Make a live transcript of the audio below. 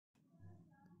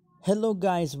Hello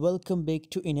guys, welcome back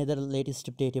to another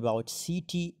latest update about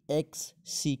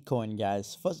CTXC coin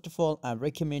guys. First of all, I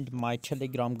recommend my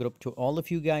Telegram group to all of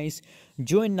you guys.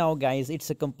 Join now guys, it's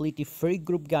a completely free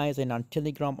group guys, and on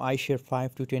Telegram I share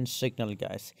 5 to 10 signal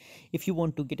guys. If you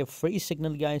want to get a free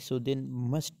signal guys, so then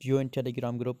must join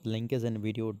Telegram group, link is in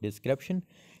video description.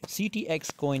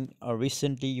 CTX coin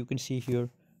recently you can see here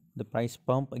the price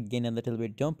pump again a little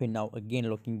bit dump and now again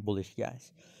looking bullish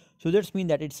guys. So that's mean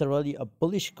that it's a really a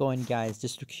bullish coin guys.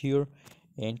 Just look here,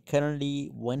 and currently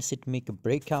once it make a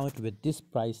breakout with this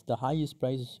price, the highest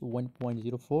price is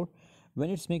 1.04.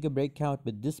 when it's make a breakout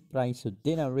with this price, so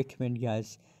then I recommend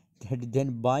guys that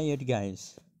then buy it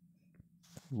guys.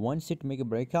 Once it make a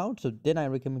breakout, so then I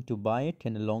recommend to buy it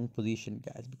in a long position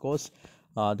guys, because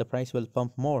the price will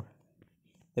pump more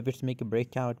if it's make a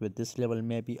breakout with this level,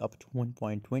 maybe up to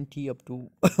 1.20 up to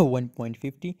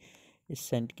 1.50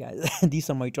 cent guys. These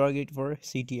are my target for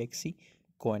CTXC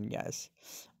coin guys.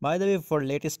 By the way, for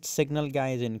latest signal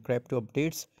guys and crypto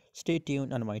updates, stay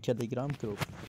tuned on my Telegram group.